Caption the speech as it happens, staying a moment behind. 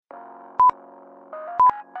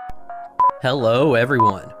Hello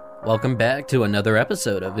everyone, welcome back to another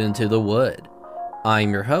episode of Into the Wood.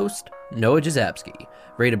 I'm your host, Noah Jastzabski,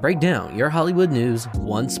 ready to break down your Hollywood news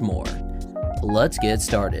once more. Let's get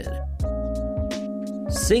started.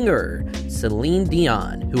 Singer Celine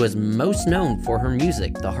Dion, who is most known for her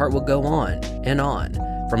music The Heart Will Go On and On,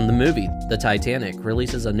 from the movie The Titanic,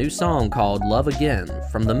 releases a new song called Love Again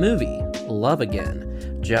from the movie Love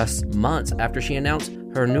Again, just months after she announced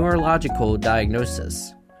her neurological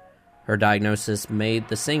diagnosis. Her diagnosis made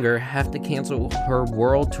the singer have to cancel her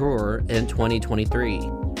world tour in 2023.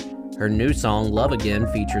 Her new song, Love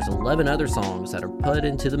Again, features 11 other songs that are put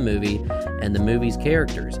into the movie and the movie's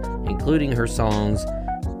characters, including her songs,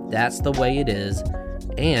 That's the Way It Is,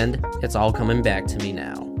 and It's All Coming Back to Me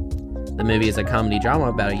Now. The movie is a comedy drama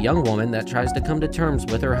about a young woman that tries to come to terms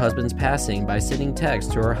with her husband's passing by sending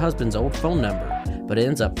texts to her husband's old phone number, but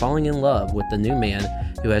ends up falling in love with the new man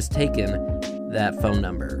who has taken that phone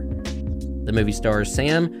number. The movie stars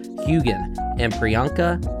Sam Heughan and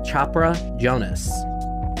Priyanka Chopra Jonas.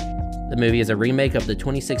 The movie is a remake of the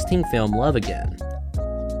 2016 film Love Again.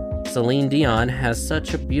 Celine Dion has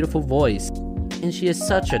such a beautiful voice, and she is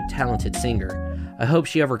such a talented singer. I hope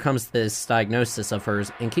she overcomes this diagnosis of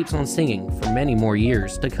hers and keeps on singing for many more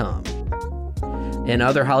years to come. In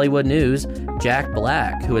other Hollywood news, Jack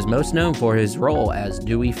Black, who is most known for his role as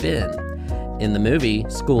Dewey Finn in the movie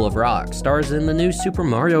School of Rock, stars in the new Super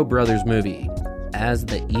Mario Bros. Movie as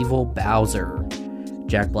the evil Bowser.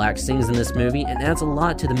 Jack Black sings in this movie and adds a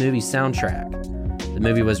lot to the movie's soundtrack. The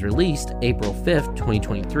movie was released April 5th,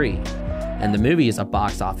 2023, and the movie is a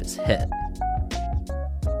box office hit.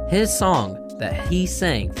 His song that he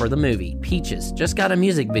sang for the movie, Peaches, just got a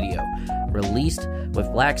music video released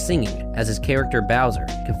with Black singing as his character Bowser,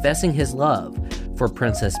 confessing his love for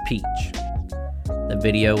Princess Peach. The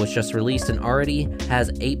video was just released and already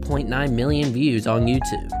has 8.9 million views on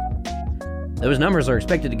YouTube. Those numbers are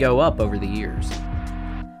expected to go up over the years.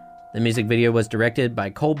 The music video was directed by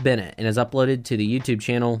Cole Bennett and is uploaded to the YouTube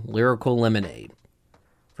channel Lyrical Lemonade.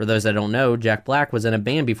 For those that don't know, Jack Black was in a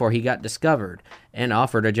band before he got discovered and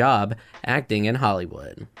offered a job acting in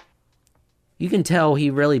Hollywood. You can tell he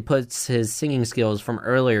really puts his singing skills from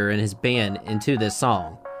earlier in his band into this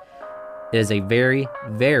song. It is a very,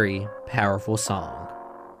 very powerful song.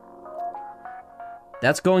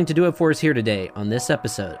 That's going to do it for us here today on this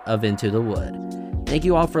episode of Into the Wood. Thank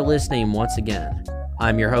you all for listening once again.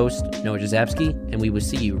 I'm your host, Noah Jastzabski, and we will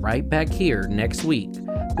see you right back here next week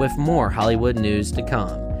with more Hollywood news to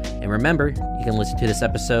come. And remember, you can listen to this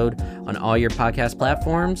episode on all your podcast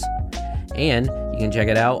platforms, and you can check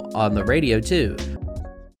it out on the radio too.